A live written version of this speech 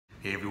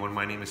Hey everyone,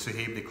 my name is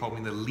Suhaib. They call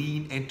me the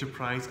Lean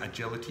Enterprise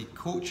Agility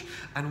Coach,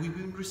 and we've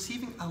been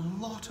receiving a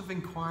lot of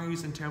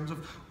inquiries in terms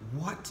of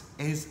what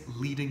is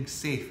leading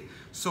SAFe.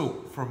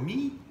 So for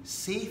me,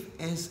 SAFe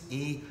is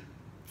a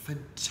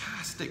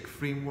fantastic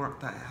framework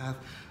that have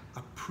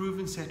a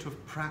proven set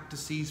of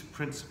practices,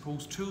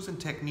 principles, tools and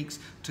techniques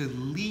to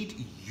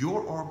lead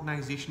your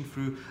organization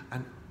through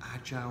an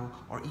agile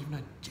or even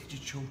a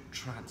digital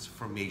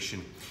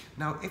transformation.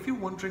 Now, if you're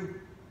wondering,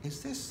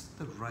 is this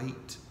the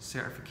right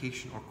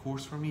certification or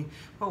course for me?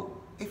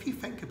 Well, if you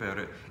think about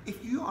it,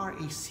 if you are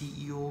a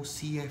CEO,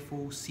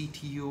 CFO,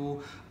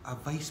 CTO, a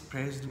vice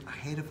president, a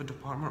head of a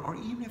department, or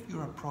even if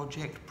you're a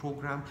project,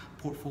 program,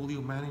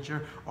 portfolio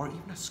manager, or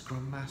even a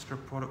scrum master,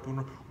 product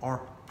owner,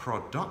 or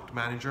product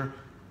manager,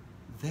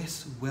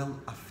 this will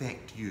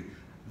affect you.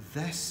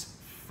 This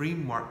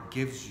framework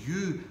gives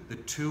you the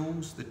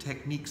tools, the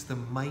techniques, the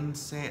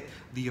mindset,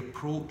 the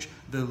approach,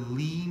 the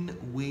lean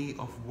way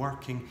of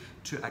working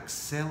to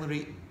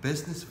accelerate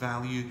business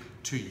value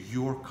to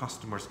your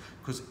customers,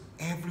 because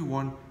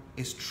everyone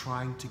is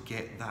trying to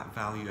get that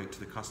value out to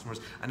the customers.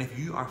 And if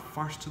you are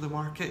first to the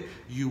market,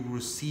 you will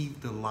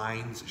receive the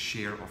lion's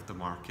share of the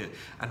market.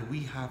 And we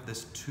have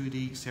this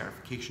 2-day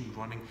certification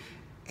running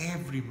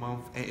every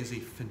month. It is a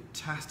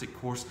fantastic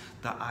course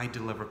that I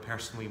deliver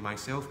personally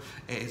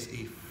myself. It is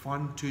a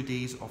fun 2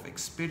 days of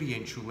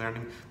experiential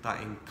learning that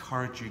I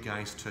encourage you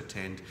guys to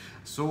attend.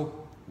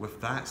 So with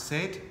that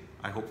said,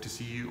 I hope to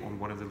see you on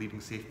one of the Leading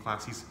SAFe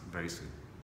classes very soon.